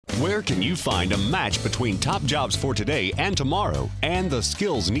Where can you find a match between top jobs for today and tomorrow and the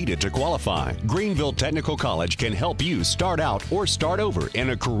skills needed to qualify? Greenville Technical College can help you start out or start over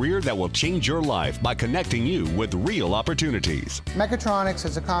in a career that will change your life by connecting you with real opportunities. Mechatronics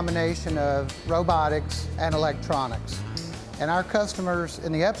is a combination of robotics and electronics. And our customers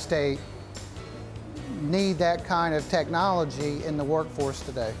in the upstate need that kind of technology in the workforce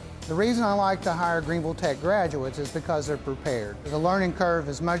today. The reason I like to hire Greenville Tech graduates is because they're prepared. The learning curve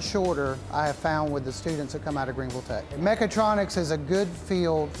is much shorter, I have found, with the students that come out of Greenville Tech. Mechatronics is a good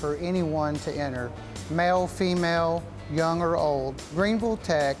field for anyone to enter, male, female, young or old. Greenville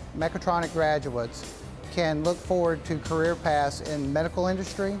Tech mechatronic graduates can look forward to career paths in medical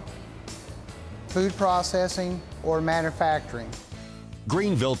industry, food processing, or manufacturing.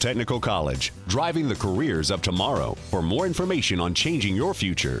 Greenville Technical College, driving the careers of tomorrow. For more information on changing your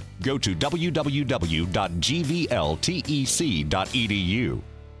future, go to www.gvltec.edu.